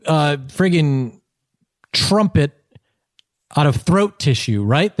the friggin' trumpet out of throat tissue,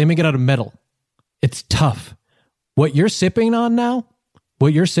 right? They make it out of metal. It's tough. What you're sipping on now,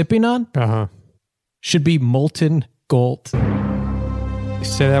 should be molten gold.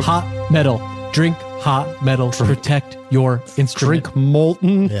 Say that. Hot metal. Drink hot metal. Protect your instrument. Drink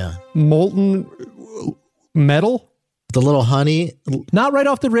molten metal? The little honey. Not right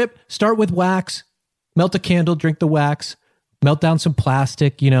off the rip. Start with wax. Melt a candle, drink the wax. Melt down some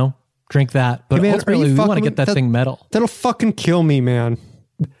plastic, drink that. But Hey man, ultimately, we want to get that thing metal. That'll fucking kill me, man.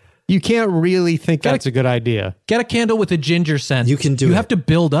 You can't really think that's a good idea. Get a candle with a ginger scent. You can do You it. have to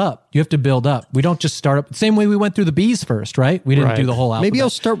build up. We don't just start up. Same way we went through the bees first, right? We didn't do the whole alphabet. Maybe I'll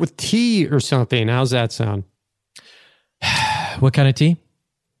start with tea or something. How's that sound? What kind of tea?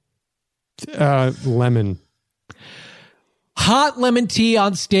 Lemon. Hot lemon tea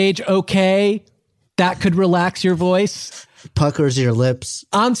on stage, okay. That could relax your voice. Puckers your lips.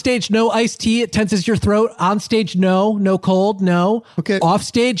 On stage, no iced tea. It tenses your throat. On stage, no cold, no. Okay. Off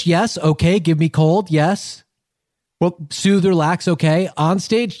stage, yes, okay. Give me cold, yes. Well, Soothe, relax, okay. On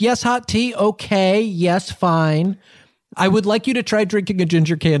stage, yes, hot tea, okay. Yes, fine. I would like you to try drinking a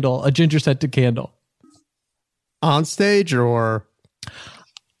ginger scented candle. on stage or?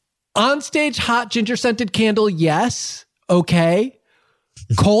 On stage, hot ginger scented candle, yes, okay.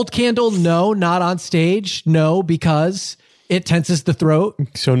 Cold candle, no, not on stage, no, because it tenses the throat.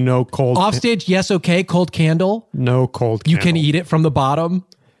 So no cold. Off stage, yes, okay. Cold candle. No cold You candle. can eat it from the bottom.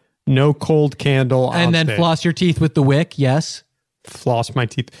 No cold candle. And then stage. floss your teeth with the wick, yes. Floss my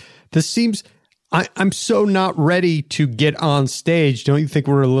teeth. This seems... I'm so not ready to get on stage. Don't you think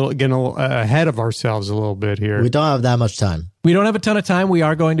we're getting ahead of ourselves a little bit here? We don't have that much time. We don't have a ton of time. We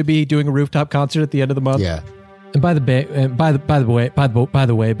are going to be doing a rooftop concert at the end of the month. Yeah. And by the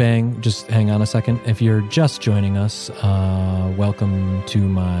way, Bang, just hang on a second. If you're just joining us, welcome to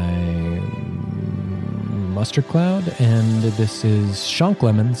my mustard cloud, and this is Shonk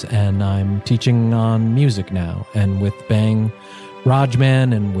Lemons, and I'm teaching on music now, and with Bang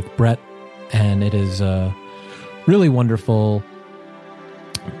Rajman and with Brett, and it is a really wonderful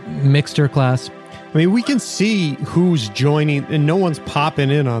mixture class. I mean, we can see who's joining, and no one's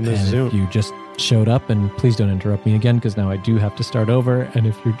popping in on this And Zoom. if you just showed up, and please don't interrupt me again, because now I do have to start over. And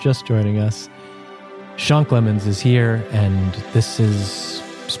if you're just joining us, Shonk Lemons is here, and this is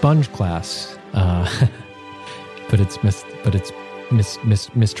Sponge Class, but it's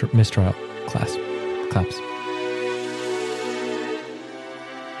mistrial class. Claps.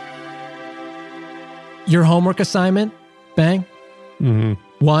 Your homework assignment, Bang.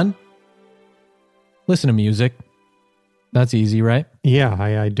 Mm-hmm. 1, listen to music. That's easy, right? Yeah,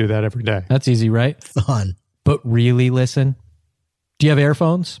 I do that every day. That's easy, right? Fun. But really listen. Do you have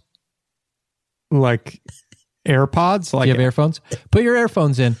earphones? Like AirPods? Like Do you have earphones? Put your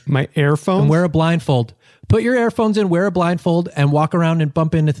earphones in my earphones? and wear a blindfold. Put your earphones in, wear a blindfold, and walk around and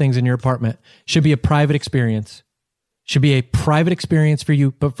bump into things in your apartment. Should be a private experience. Should be a private experience for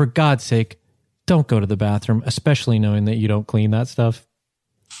you. But for God's sake, don't go to the bathroom, especially knowing that you don't clean that stuff.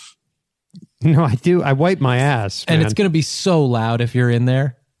 No, I do. I wipe my ass, man. And it's going to be so loud if you're in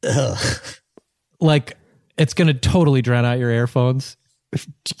there. Like, it's going to totally drown out your earphones.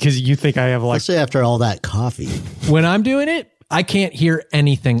 Because you think I have like... Especially after all that coffee. When I'm doing it, I can't hear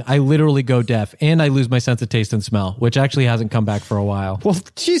anything. I literally go deaf, and I lose my sense of taste and smell, which actually hasn't come back for a while. Well,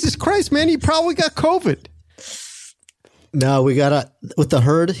 Jesus Christ, man, you probably got COVID. No, we got with the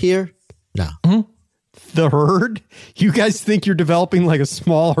herd here. No. Mm-hmm. The herd? You guys think you're developing like a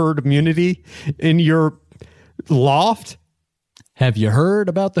small herd immunity in your loft? Have you heard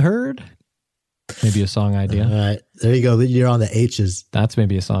about the herd? Maybe a song idea. All right. There you go. You're on the H's. That's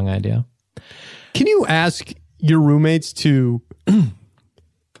maybe a song idea. Can you ask your roommates to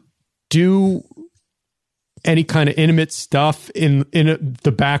do any kind of intimate stuff in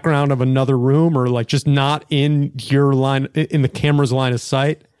the background of another room, or like just not in your line, in the camera's line of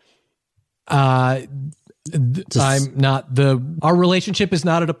sight? Our relationship is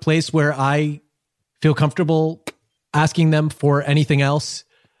not at a place where I feel comfortable asking them for anything else.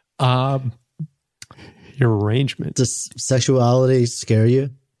 Your arrangement. Does sexuality scare you?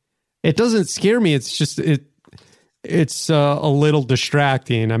 It doesn't scare me. It's just, it's a little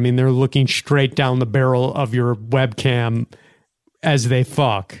distracting. I mean, they're looking straight down the barrel of your webcam as they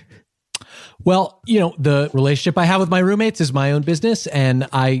fuck. Well, the relationship I have with my roommates is my own business. And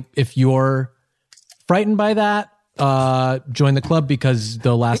if you're frightened by that, join the club, because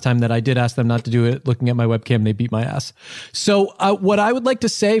the last time that I did ask them not to do it, looking at my webcam, they beat my ass. So what I would like to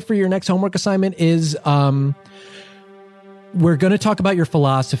say for your next homework assignment is we're going to talk about your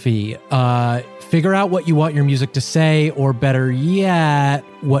philosophy. Figure out what you want your music to say, or better yet,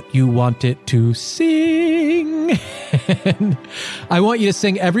 what you want it to sing. And I want you to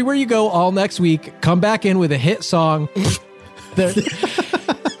sing everywhere you go all next week. Come back in with a hit song.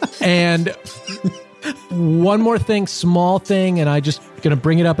 And one more thing, small thing, and I just going to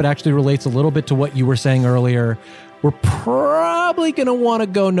bring it up. It actually relates a little bit to what you were saying earlier. We're probably going to want to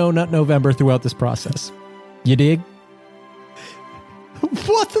go No Nut November throughout this process. You dig?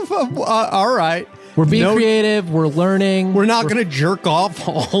 What the fuck? All right. We're being creative. We're learning. We're not going to jerk off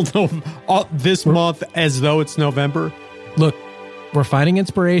all this month as though it's November. Look, we're finding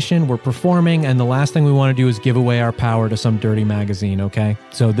inspiration. We're performing. And the last thing we want to do is give away our power to some dirty magazine, okay?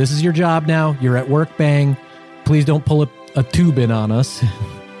 So this is your job now. You're at work, bang. Please don't pull a tube in on us.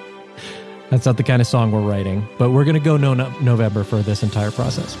 That's not the kind of song we're writing. But we're going to go No Nut November for this entire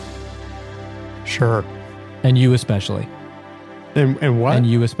process. Sure. And you especially. And what? And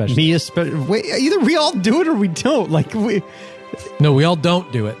you especially. Me especially. Wait, either we all do it or we don't. No, we all don't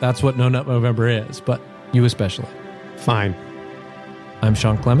do it. That's what No Nut November is. But you especially. Fine. I'm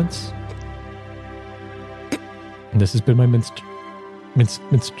Sean Clements. And this has been my minced.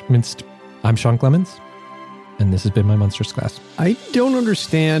 I'm Sean Clements. And this has been my Masterclass. I don't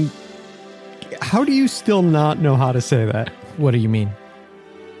understand. How do you still not know how to say that? What do you mean?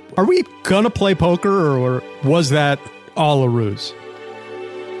 Are we gonna play poker, or was that all a ruse?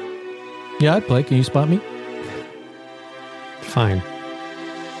 Yeah, I'd play. Can you spot me? Fine.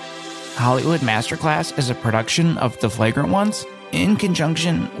 Hollywood Masterclass is a production of The Flagrant Ones in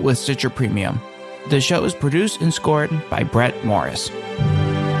conjunction with Stitcher Premium. The show is produced and scored by Brett Morris.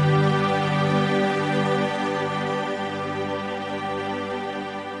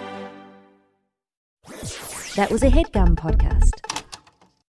 That was a HeadGum podcast.